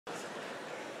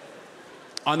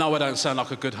I know I don't sound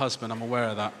like a good husband, I'm aware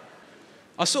of that.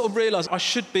 I sort of realise I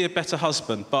should be a better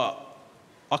husband, but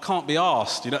I can't be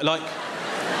arsed, you know? Like,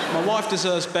 my wife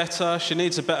deserves better, she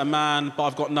needs a better man, but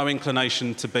I've got no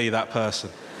inclination to be that person.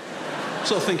 I'm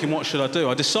sort of thinking, what should I do?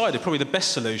 I decided probably the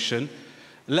best solution,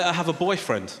 let her have a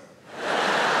boyfriend.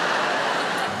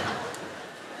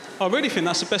 I really think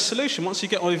that's the best solution. Once you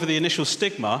get over the initial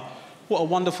stigma, what a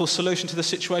wonderful solution to the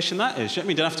situation that is. You know what I mean?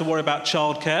 You don't have to worry about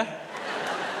childcare.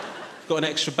 Got an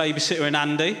extra babysitter in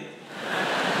Andy.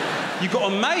 You've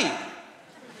got a mate.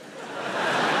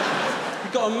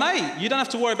 You've got a mate. You don't have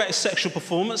to worry about his sexual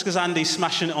performance because Andy's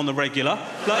smashing it on the regular.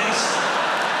 Like,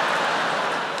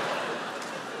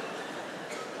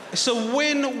 it's a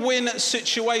win-win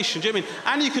situation, do you know what I mean?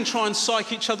 And you can try and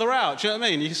psych each other out, do you know what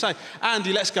I mean? You can say,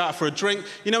 Andy, let's go out for a drink.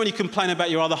 You know when you complain about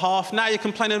your other half, now you're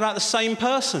complaining about the same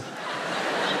person.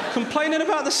 Complaining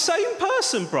about the same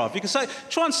person, bruv. You can say,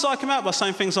 try and psych him out by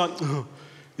saying things like, oh,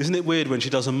 isn't it weird when she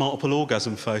does a multiple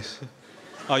orgasm face?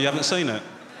 Oh, you haven't seen it?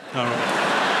 All right.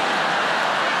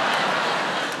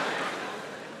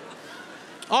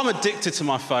 I'm addicted to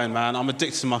my phone, man. I'm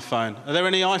addicted to my phone. Are there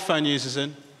any iPhone users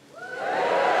in?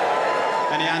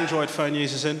 Any Android phone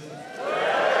users in?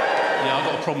 Yeah, I've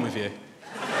got a problem with you.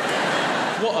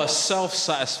 What a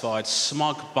self-satisfied,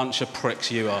 smug bunch of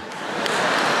pricks you are.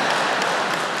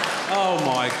 Oh,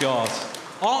 my God.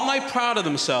 Aren't they proud of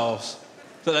themselves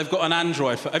that they've got an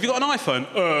Android phone? Have you got an iPhone?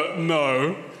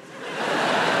 No.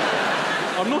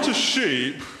 I'm not a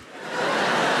sheep.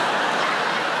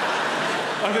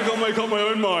 I think I'll make up my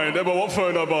own mind about what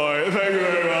phone I buy. Thank you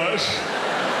very much.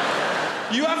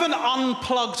 You haven't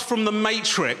unplugged from the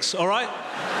Matrix, all right?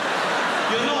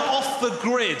 You're not off the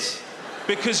grid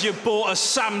because you bought a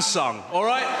Samsung, all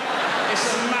right?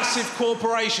 It's a massive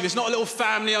corporation. It's not a little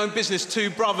family-owned business. Two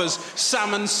brothers,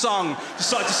 Sam and Sung,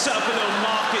 decide to set up a little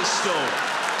market stall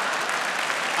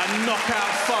and knock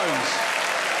out phones.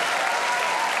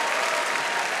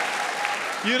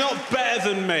 You're not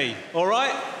better than me, all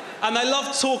right? And they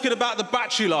love talking about the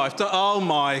battery life. Oh,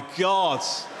 my God.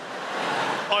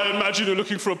 I imagine you're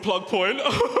looking for a plug point.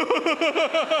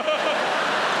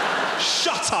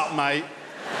 Shut up, mate.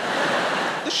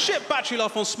 The shit battery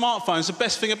life on smartphones is the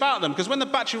best thing about them, because when the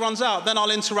battery runs out, then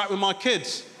I'll interact with my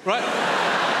kids, right?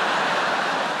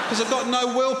 Because I've got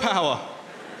no willpower.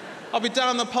 I'll be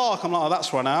down the park, I'm like, oh,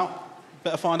 that's run out.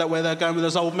 Better find out where they're going with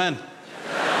those old men.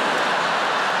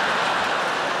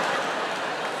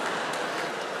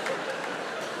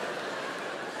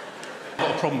 I've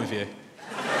got a problem with you.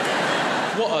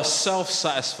 What a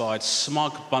self-satisfied,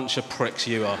 smug bunch of pricks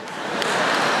you are.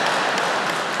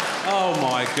 Oh,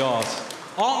 my God.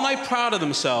 Aren't they proud of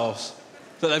themselves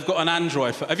that they've got an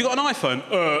Android phone? Have you got an iPhone?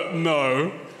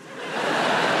 No.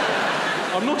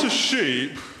 I'm not a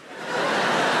sheep.